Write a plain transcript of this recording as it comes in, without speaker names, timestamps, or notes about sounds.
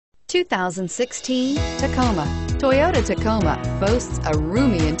2016 Tacoma. Toyota Tacoma boasts a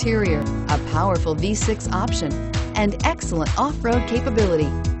roomy interior, a powerful V6 option, and excellent off-road capability,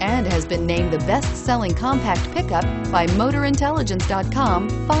 and has been named the best-selling compact pickup by MotorIntelligence.com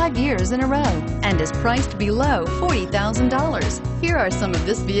 5 years in a row, and is priced below $40,000. Here are some of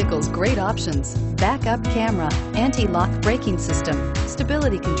this vehicle's great options: backup camera, anti-lock braking system,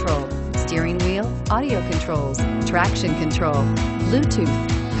 stability control, steering wheel audio controls, traction control, Bluetooth,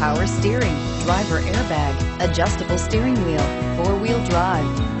 power steering, driver airbag, adjustable steering wheel, four-wheel drive.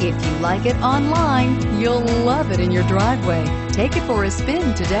 If you like it online, you'll love it in your driveway. Take it for a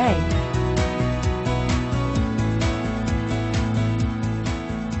spin today.